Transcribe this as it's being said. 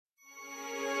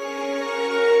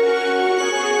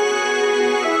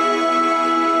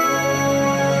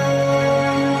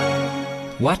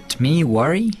What, me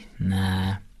worry?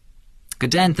 Nah. Good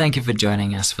day and thank you for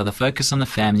joining us for the Focus on the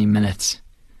Family Minute.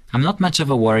 I'm not much of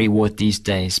a worrywart these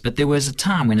days, but there was a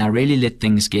time when I really let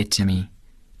things get to me.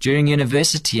 During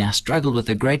university, I struggled with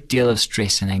a great deal of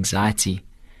stress and anxiety.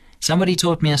 Somebody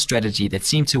taught me a strategy that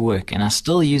seemed to work, and I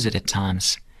still use it at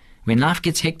times. When life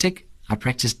gets hectic, I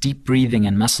practice deep breathing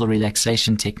and muscle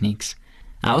relaxation techniques.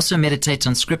 I also meditate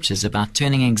on scriptures about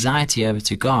turning anxiety over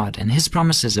to God and His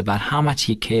promises about how much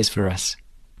He cares for us.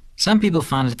 Some people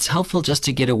find it's helpful just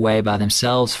to get away by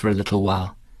themselves for a little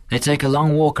while. They take a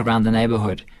long walk around the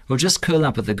neighborhood or just curl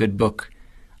up with a good book.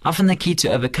 Often the key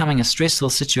to overcoming a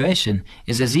stressful situation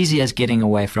is as easy as getting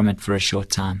away from it for a short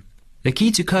time. The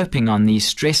key to coping on these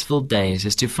stressful days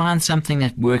is to find something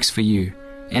that works for you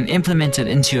and implement it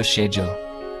into your schedule.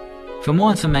 For more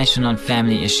information on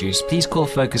family issues, please call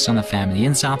Focus on the Family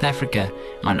in South Africa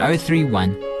on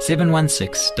 031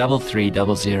 716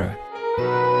 3300.